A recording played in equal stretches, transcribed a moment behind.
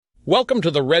Welcome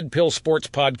to the Red Pill Sports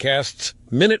Podcast's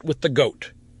Minute with the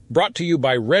GOAT, brought to you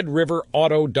by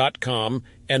RedRiverAuto.com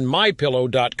and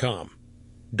MyPillow.com.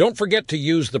 Don't forget to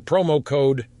use the promo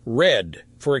code RED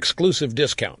for exclusive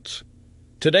discounts.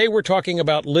 Today we're talking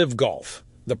about LIV Golf,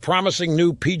 the promising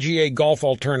new PGA golf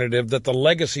alternative that the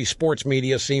legacy sports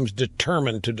media seems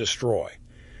determined to destroy.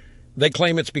 They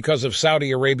claim it's because of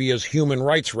Saudi Arabia's human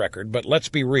rights record, but let's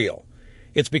be real.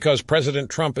 It's because President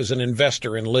Trump is an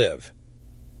investor in LIV.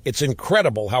 It's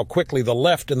incredible how quickly the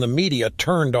left and the media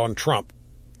turned on Trump.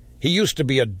 He used to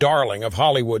be a darling of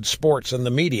Hollywood, sports, and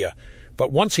the media,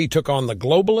 but once he took on the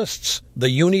globalists, the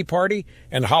Uni Party,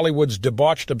 and Hollywood's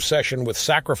debauched obsession with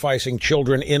sacrificing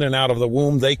children in and out of the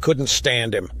womb, they couldn't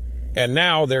stand him. And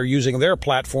now they're using their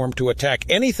platform to attack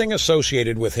anything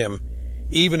associated with him,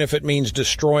 even if it means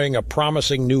destroying a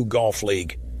promising new golf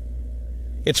league.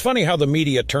 It's funny how the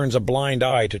media turns a blind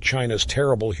eye to China's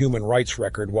terrible human rights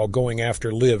record while going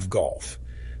after LIV Golf.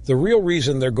 The real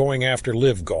reason they're going after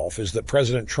LIV Golf is that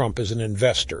President Trump is an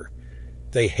investor.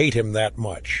 They hate him that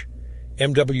much.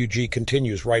 MWG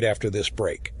continues right after this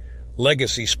break.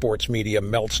 Legacy sports media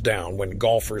melts down when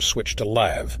golfers switch to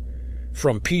LIV.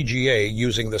 From PGA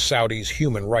using the Saudis'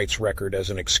 human rights record as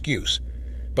an excuse.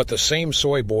 But the same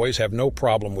soy boys have no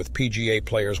problem with PGA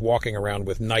players walking around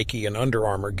with Nike and Under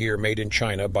Armour gear made in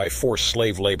China by forced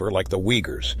slave labor like the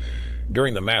Uyghurs.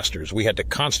 During the Masters, we had to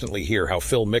constantly hear how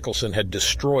Phil Mickelson had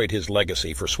destroyed his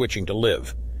legacy for switching to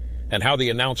LIV, and how the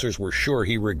announcers were sure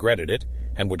he regretted it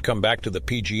and would come back to the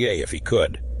PGA if he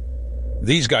could.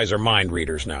 These guys are mind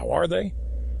readers now, are they?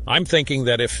 I'm thinking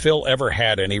that if Phil ever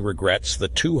had any regrets, the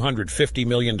 $250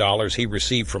 million he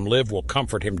received from LIV will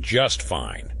comfort him just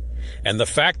fine. And the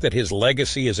fact that his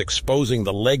legacy is exposing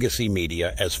the legacy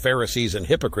media as Pharisees and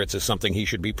hypocrites is something he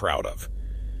should be proud of.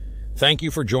 Thank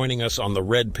you for joining us on the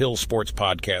Red Pill Sports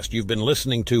Podcast. You've been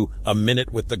listening to A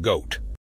Minute with the GOAT.